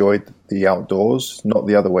I enjoyed the outdoors, not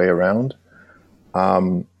the other way around.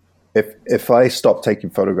 If I stopped taking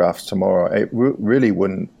photographs tomorrow, it really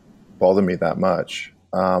wouldn't bother me that much.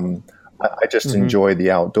 I just hmm enjoy the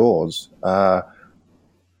outdoors.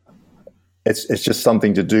 It's just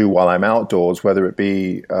something to do while I'm outdoors, whether it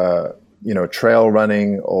be trail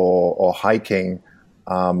running or hiking.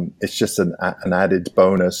 It's just an added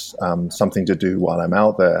bonus, something to do while I'm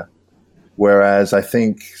out there. Whereas I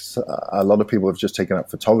think a lot of people have just taken up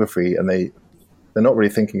photography and they're not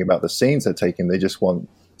really thinking about the scenes they're taking. They just want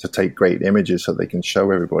to take great images so they can show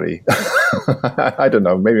everybody. I don't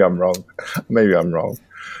know. Maybe I'm wrong. Maybe I'm wrong.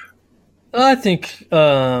 I think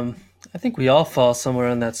we all fall somewhere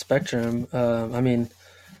on that spectrum. I mean,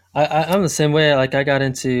 I'm the same way. Like I got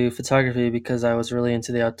into photography because I was really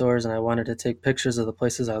into the outdoors and I wanted to take pictures of the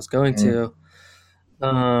places I was going Mm, to,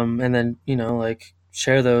 and then like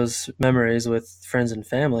share those memories with friends and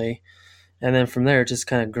family. And then from there, it just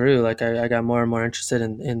kind of grew. Like I got more and more interested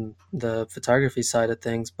in the photography side of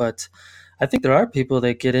things. But I think there are people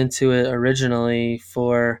that get into it originally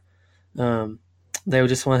for um, they would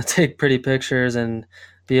just want to take pretty pictures and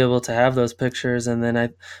be able to have those pictures. And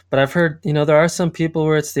then but I've heard, there are some people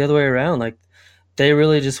where it's the other way around. Like they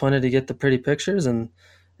really just wanted to get the pretty pictures and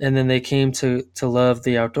then they came to love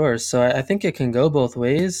the outdoors. So I think it can go both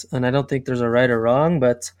ways. And I don't think there's a right or wrong,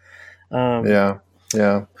 but um, yeah,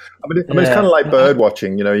 yeah. I mean, it's kind yeah, of like bird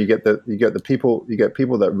watching. You get people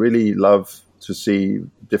that really love to see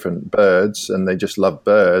different birds, and they just love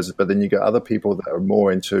birds. But then you get other people that are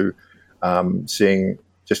more into seeing,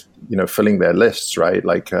 just filling their lists, right?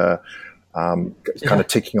 Like kind yeah, of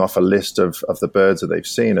ticking off a list of the birds that they've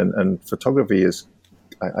seen. And photography is,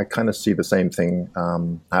 I kind of see the same thing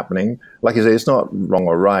happening. Like I say, it's not wrong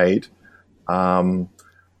or right. Um,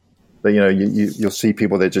 but you'll see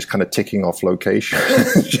people, they're just kind of ticking off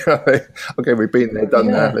locations. Okay, we've been there, done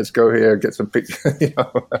that. yeah. Let's go here, get some pictures.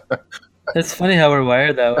 It's funny how we're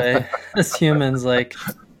wired that way as humans. Like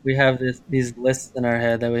we have these lists in our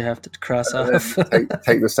head that we have to cross And off. then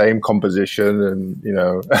take the same composition, and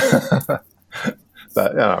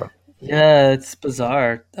but Yeah, it's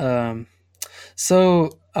bizarre. So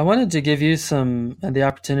I wanted to give you the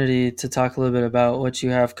opportunity to talk a little bit about what you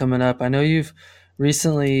have coming up. I know you've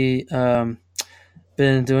recently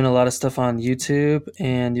been doing a lot of stuff on YouTube,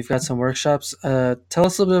 and you've got some workshops. Tell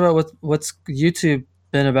us a little bit about what's YouTube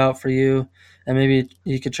been about for you, and maybe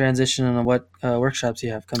you could transition on what workshops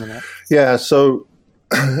you have coming up. yeah. So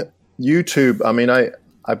YouTube. I mean,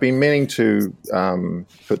 I've been meaning to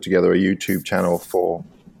put together a YouTube channel for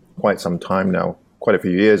quite some time now, quite a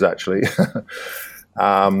few years actually.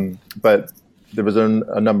 But there was a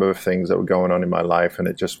number of things that were going on in my life, and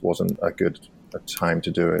it just wasn't a time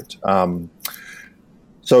to do it.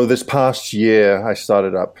 So this past year, I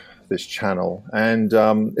started up this channel, and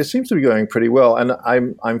it seems to be going pretty well. And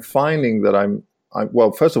I'm finding that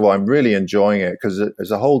well, first of all, I'm really enjoying it because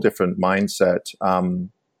it's a whole different mindset.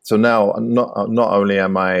 So now, not only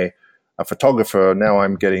am I a photographer, now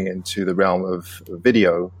I'm getting into the realm of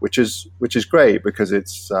video, which is great because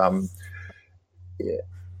it's.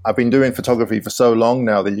 I've been doing photography for so long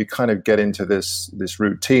now that you kind of get into this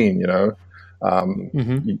routine,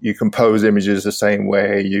 hmm you compose images the same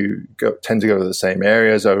way, tend to go to the same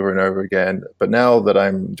areas over and over again. But now that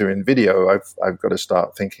I'm doing video, I've got to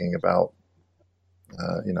start thinking about,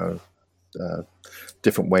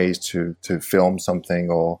 different ways to film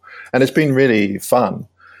something, and it's been really fun.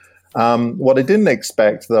 What I didn't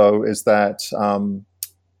expect though is that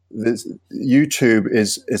this YouTube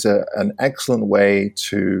is an excellent way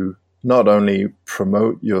to not only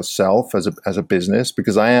promote yourself as a business,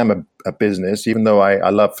 because I am a business, even though I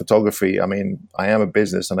love photography. I mean, I am a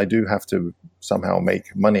business and I do have to somehow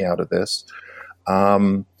make money out of this.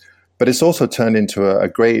 But it's also turned into a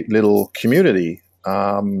great little community.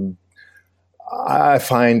 I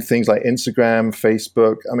find things like Instagram,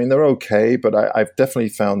 Facebook. I mean, they're okay, but I've definitely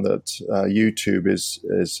found that YouTube is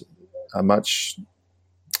a much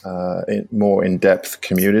more in-depth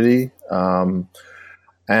community.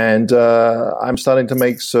 And I'm starting to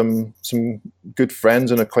make some good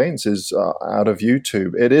friends and acquaintances out of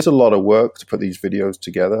YouTube. It is a lot of work to put these videos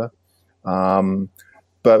together.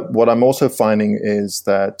 But what I'm also finding is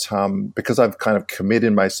that because I've kind of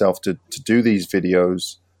committed myself to do these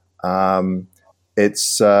videos,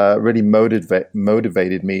 it's really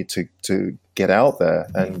motivated me to get out there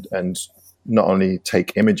and not only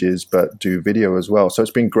take images but do video as well. So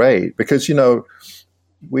it's been great because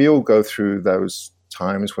we all go through those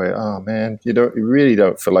times where, oh man, you really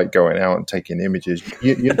don't feel like going out and taking images.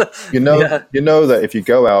 You know Yeah. you know that if you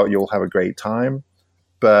go out you'll have a great time,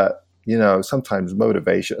 but sometimes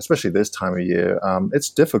motivation, especially this time of year, it's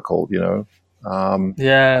difficult.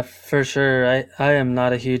 Yeah, for sure. I am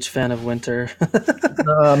not a huge fan of winter.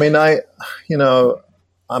 I mean,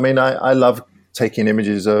 I love taking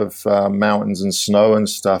images of mountains and snow and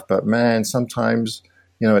stuff, but man, sometimes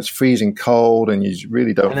it's freezing cold and you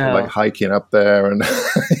really I don't feel like know. hiking up there, and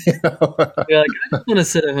you know, You're like, I just want to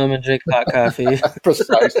sit at home and drink hot coffee.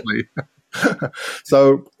 precisely.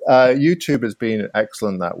 So YouTube has been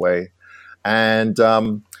excellent that way, and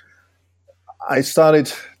I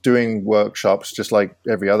started doing workshops just like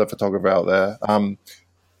every other photographer out there.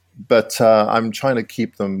 But I'm trying to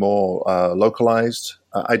keep them more localized.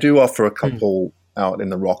 I do offer a Mm, couple out in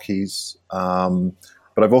the Rockies,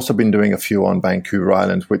 but I've also been doing a few on Vancouver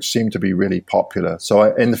Island, which seem to be really popular. So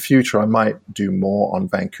in the future, I might do more on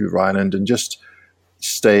Vancouver Island and just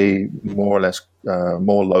stay more or less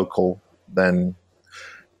more local than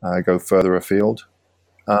go further afield.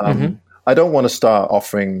 hmm I don't want to start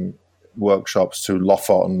offering workshops to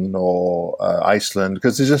Lofoten or Iceland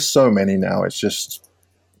because there's just so many now. It's just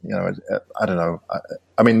I don't know.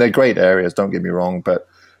 I mean, they're great areas. Don't get me wrong, but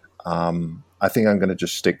I think I'm going to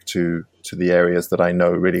just stick to the areas that I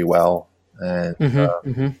know really well and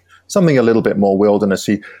hmm something a little bit more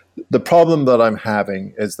wildernessy. The problem that I'm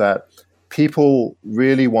having is that people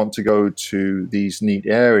really want to go to these neat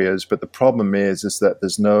areas, but the problem is that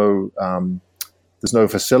there's no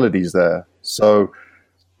facilities there. So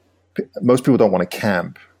most people don't want to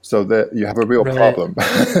camp. So that you have a real Right. problem.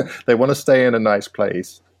 They want to stay in a nice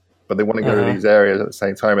place, but they want to go to Uh-huh. these areas at the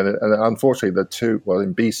same time. And unfortunately, the two, well,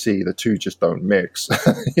 in BC, the two just don't mix.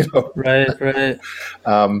 you know. Right, right.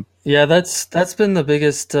 Um, Yeah, that's been the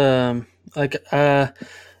biggest like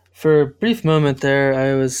for a brief moment there,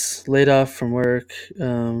 I was laid off from work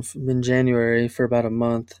in January for about a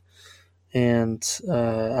month, and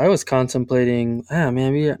I was contemplating,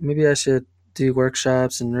 maybe I should do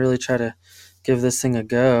workshops and really try to give this thing a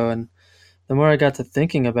go. And the more I got to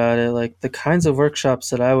thinking about it, like the kinds of workshops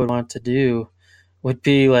that I would want to do would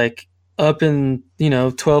be like up in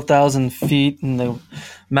 12,000 feet in the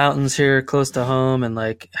mountains here close to home, and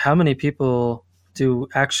like how many people do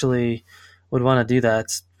actually would want to do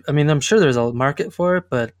that? I mean, I'm sure there's a market for it,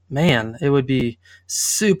 but man, it would be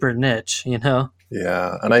super niche.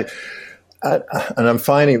 yeah, and I'm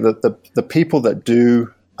finding that the people that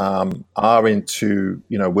do are into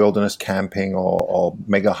wilderness camping or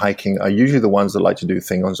mega hiking are usually the ones that like to do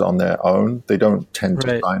things on their own. They don't tend to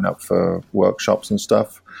Right. sign up for workshops and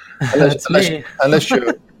stuff unless That's unless, me.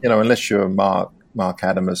 unless you're Mark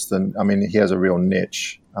Adamus. Then I mean he has a real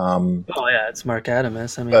niche. Oh yeah, it's Mark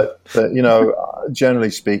Adamus. I mean, But generally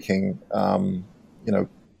speaking, you know,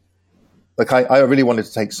 like I really wanted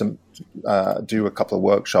to take do a couple of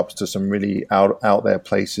workshops to some really out there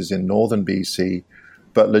places in northern BC,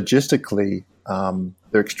 but logistically,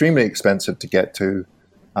 they're extremely expensive to get to,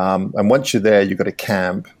 and once you're there, you've got to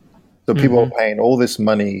camp. So people are hmm paying all this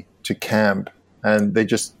money to camp, and they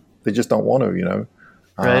just don't want to.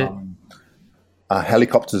 right. Um,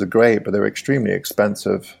 Helicopters are great, but they're extremely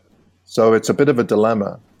expensive. So it's a bit of a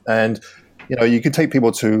dilemma. And you could take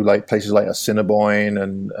people to like places like Assiniboine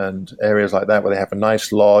and areas like that where they have a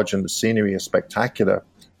nice lodge and the scenery is spectacular,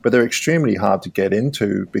 but they're extremely hard to get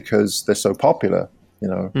into because they're so popular. You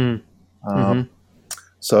know, Mm-hmm.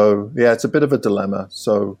 so yeah, it's a bit of a dilemma.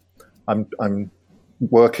 So I'm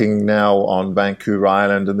working now on Vancouver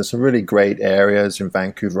Island, and there's some really great areas in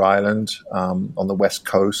Vancouver Island on the west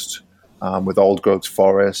coast with old growth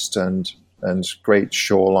forest and great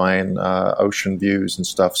shoreline, ocean views and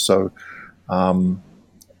stuff. So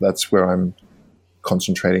that's where I'm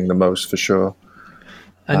concentrating the most for sure.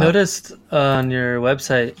 I noticed on your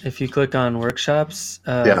website, if you click on workshops,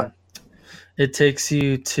 Yeah. it takes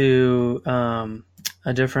you to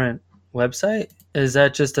a different website. Is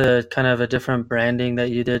that just a kind of a different branding that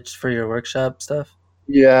you did for your workshop stuff?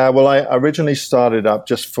 Yeah, well, I originally started up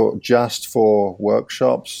just for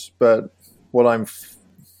workshops, but what I'm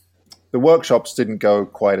the workshops didn't go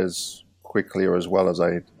quite as quickly or as well as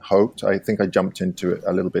I hoped. I think I jumped into it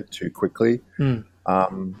a little bit too quickly. Mm.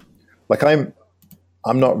 Like I'm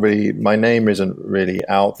not really, my name isn't really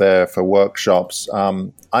out there for workshops.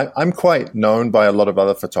 I'm quite known by a lot of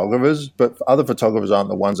other photographers, but other photographers aren't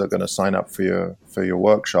the ones that are going to sign up for your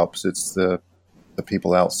workshops. It's the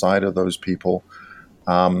people outside of those people.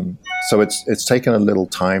 So it's taken a little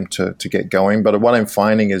time to get going. But what I'm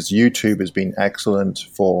finding is YouTube has been excellent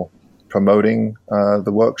for promoting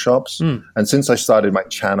the workshops. Mm. And since I started my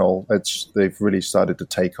channel, they've really started to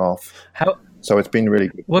take off. So it's been really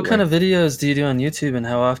good. What kind of videos do you do on YouTube, and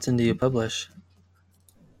how often do you publish?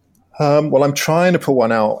 Well, I'm trying to put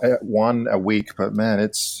one a week, but man,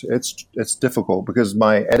 it's difficult because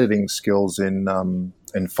my editing skills in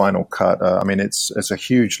Final Cut. I mean, it's a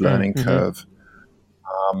huge learning curve.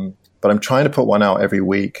 But I'm trying to put one out every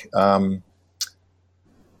week.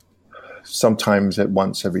 Sometimes at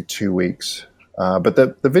once every 2 weeks. But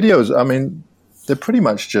the videos, I mean, they're pretty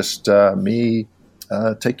much just me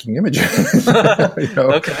taking images.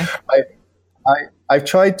 Okay. I've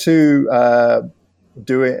tried to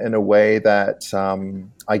do it in a way that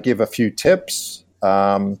I give a few tips.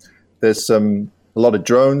 There's a lot of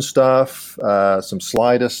drone stuff, some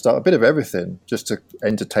slider stuff, a bit of everything, just to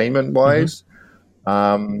entertainment wise.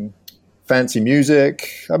 Fancy music.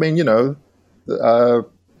 I mean,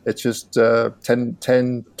 it's just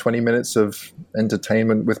 10, 20 minutes of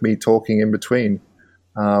entertainment with me talking in between.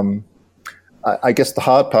 I guess the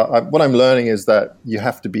hard part, what I'm learning is that you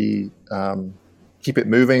have to keep it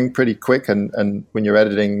moving pretty quick. And when you're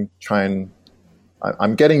editing,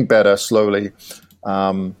 I'm getting better slowly.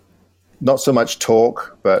 Not so much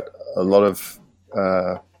talk, but a lot of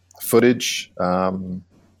footage,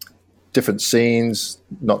 different scenes,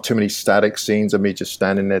 not too many static scenes of me just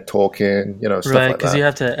standing there talking, stuff like that. Right, because you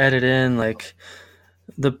have to edit in, like,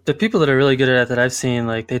 the people that are really good at it that I've seen,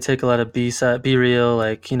 like, they take a lot of B-reel,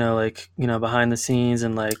 behind the scenes,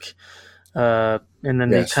 and and then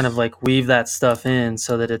they kind of weave that stuff in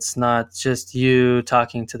so that it's not just you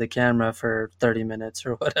talking to the camera for 30 minutes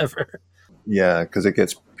or whatever. Yeah,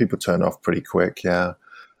 because people turn off pretty quick. Yeah.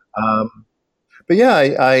 But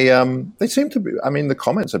yeah, they seem to be. I mean, the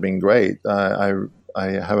comments have been great. I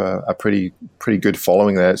have a pretty good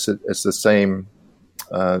following there. It's the same.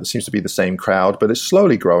 It seems to be the same crowd, but it's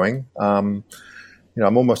slowly growing. I'm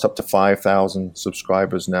almost up to 5,000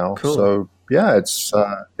 subscribers now. Cool. So yeah,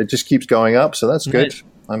 it just keeps going up. So that's good. Right.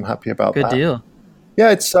 I'm happy about that. Good deal. Yeah,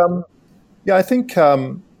 I think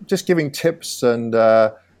just giving tips and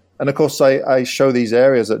of course I show these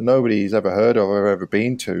areas that nobody's ever heard of or ever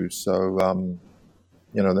been to. So.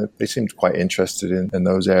 They seemed quite interested in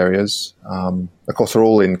those areas. Of course, they're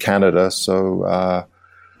all in Canada, so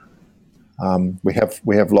we have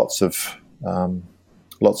lots of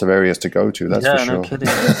areas to go to. That's for sure. No kidding.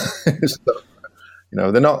 So,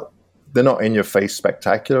 they're not in your face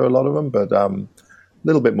spectacular, a lot of them, but a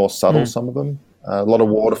little bit more subtle. Some of them, a lot of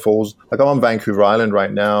waterfalls. Like I'm on Vancouver Island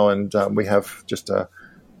right now, and we have just a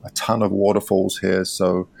ton of waterfalls here.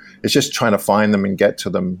 So. It's just trying to find them and get to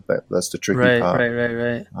them. That's the tricky part.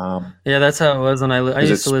 Right. Yeah, that's how it was when I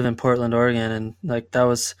used to live in Portland, Oregon, and that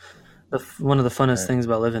was one of the funnest things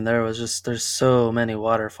about living there was just there's so many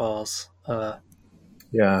waterfalls.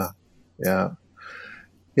 Yeah.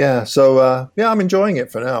 So I'm enjoying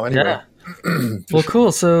it for now. Anyway. Yeah. Well,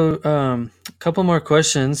 cool. So, a couple more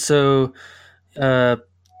questions. So,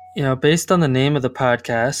 based on the name of the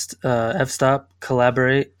podcast, F-Stop,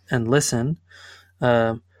 Collaborate, and Listen.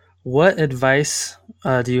 What advice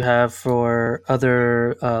do you have for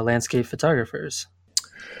other landscape photographers?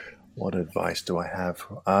 What advice do I have?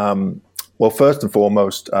 Well, first and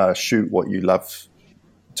foremost, shoot what you love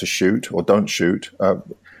to shoot, or don't shoot.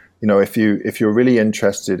 If you're really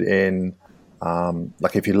interested in,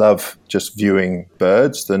 if you love just viewing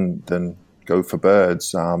birds, then go for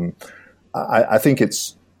birds. I think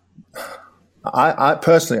I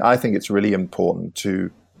personally think it's really important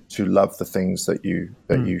to love the things that you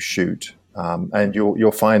shoot, and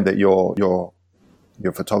you'll find that your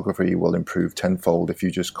photography will improve tenfold if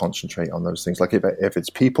you just concentrate on those things. Like if it's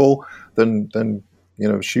people, then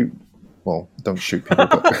shoot. Well, don't shoot people,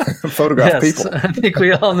 but photograph people. I think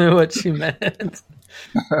we all knew what you meant.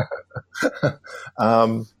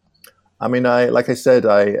 I mean, like I said,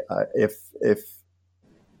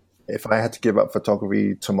 if I had to give up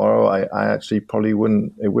photography tomorrow, I actually probably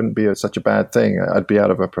wouldn't. It wouldn't be such a bad thing. I'd be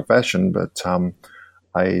out of a profession, but I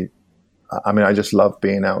mean, I just love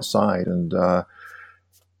being outside, and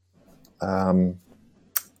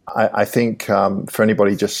I think for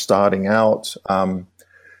anybody just starting out,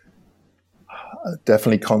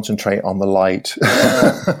 definitely concentrate on the light.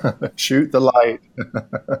 Shoot the light.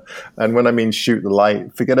 And when I mean shoot the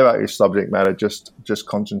light, forget about your subject matter. Just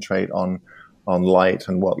concentrate on light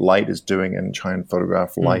and what light is doing, and try and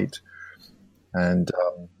photograph light. And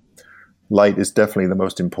light is definitely the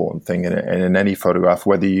most important thing in any photograph,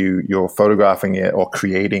 whether you're photographing it or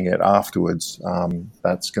creating it afterwards.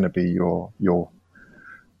 That's going to be your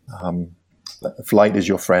if light is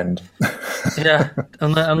your friend. Yeah,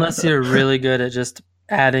 unless you're really good at just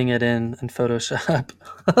adding it in Photoshop.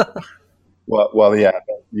 well, yeah,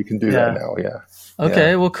 you can do that now. Yeah.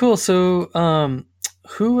 Okay. Well, cool. So,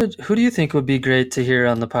 who do you think would be great to hear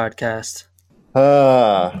on the podcast?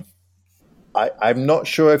 I'm not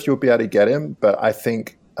sure if you'll be able to get him, but I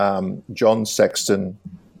think John Sexton.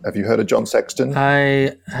 Have you heard of John Sexton?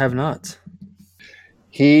 I have not.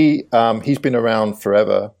 He's been around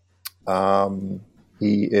forever.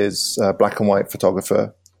 He is a black and white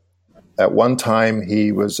photographer. At one time,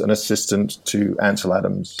 he was an assistant to Ansel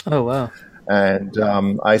Adams. Oh, wow. And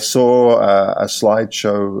I saw a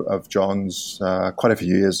slideshow of John's quite a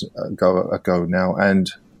few years ago now,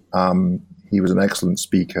 and he was an excellent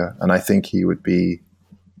speaker, and I think he would be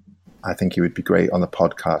great on the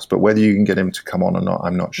podcast. But whether you can get him to come on or not,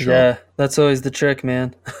 I'm not sure. Yeah, that's always the trick,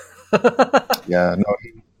 man. Yeah, no,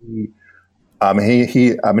 he I mean, if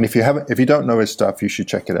you don't know his stuff, you should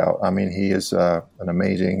check it out. I mean, he is an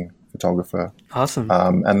amazing photographer. Awesome.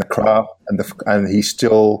 And the craft, and he's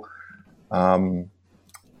still,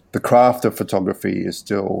 the craft of photography is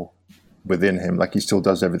still within him. Like, he still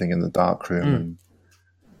does everything in the darkroom.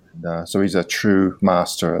 And so he's a true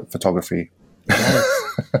master at photography.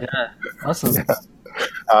 Nice. Yeah. Awesome. Yeah.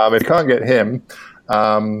 If you can't get him,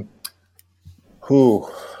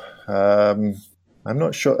 I'm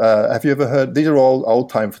not sure. Have you ever heard? These are all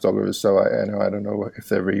old-time photographers, so I don't know if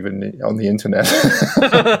they're even on the internet.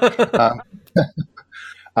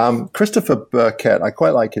 Christopher Burkett, I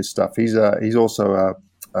quite like his stuff. He's also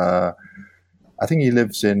I think he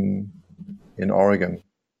lives in Oregon.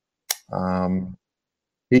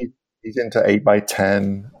 He's into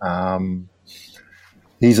 8x10.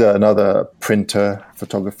 He's another printer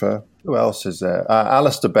photographer. Who else is there?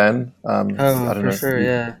 Alistair Ben. I don't know sure.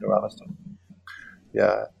 Yeah. You know Alistair.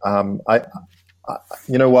 Yeah.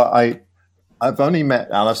 You know what? I've only met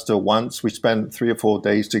Alistair once. We spent 3 or 4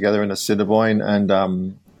 days together in Assiniboine,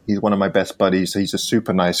 and he's one of my best buddies. He's a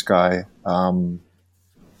super nice guy.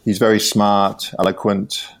 He's very smart,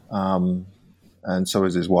 eloquent, and so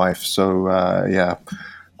is his wife. So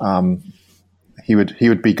he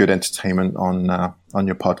would be good entertainment on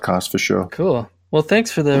your podcast for sure. Cool. Well,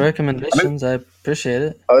 thanks for the recommendations. I appreciate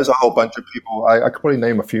it. There's a whole bunch of people. I could probably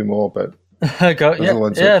name a few more, but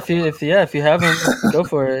if you haven't, go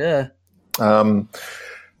for it. Yeah. Oh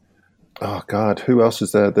God, who else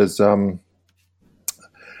is there? There's Theo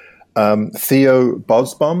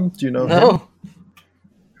Bosbaum. Do you know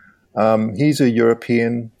him? He's a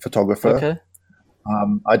European photographer. Okay.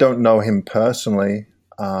 I don't know him personally,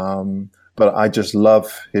 but I just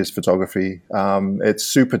love his photography. It's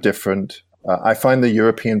super different. I find the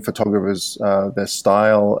European photographers, their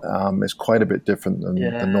style is quite a bit different than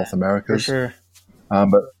North America's. For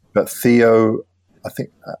sure. But Theo, I think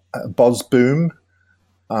Bosboom,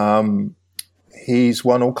 he's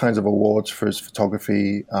won all kinds of awards for his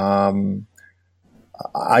photography. I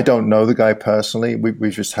don't know the guy personally.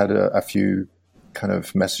 We've just had a few kind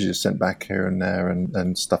of messages sent back here and there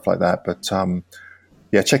and stuff like that. But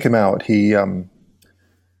check him out. He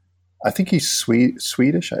I think he's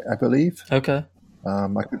Swedish, I believe. Okay.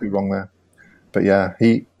 I could be wrong there, but yeah, if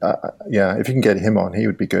you can get him on, he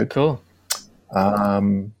would be good. Cool.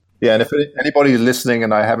 And if anybody is listening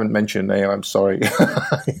and I haven't mentioned your name, I'm sorry.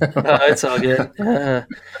 It's all good. Well,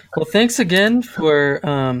 thanks again for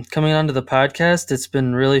coming onto the podcast. It's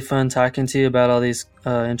been really fun talking to you about all these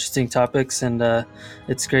interesting topics, and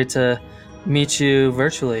it's great to meet you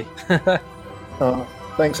virtually.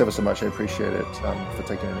 Thanks ever so much. I appreciate it for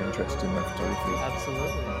taking an interest in my photography.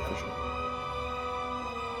 Absolutely. For sure.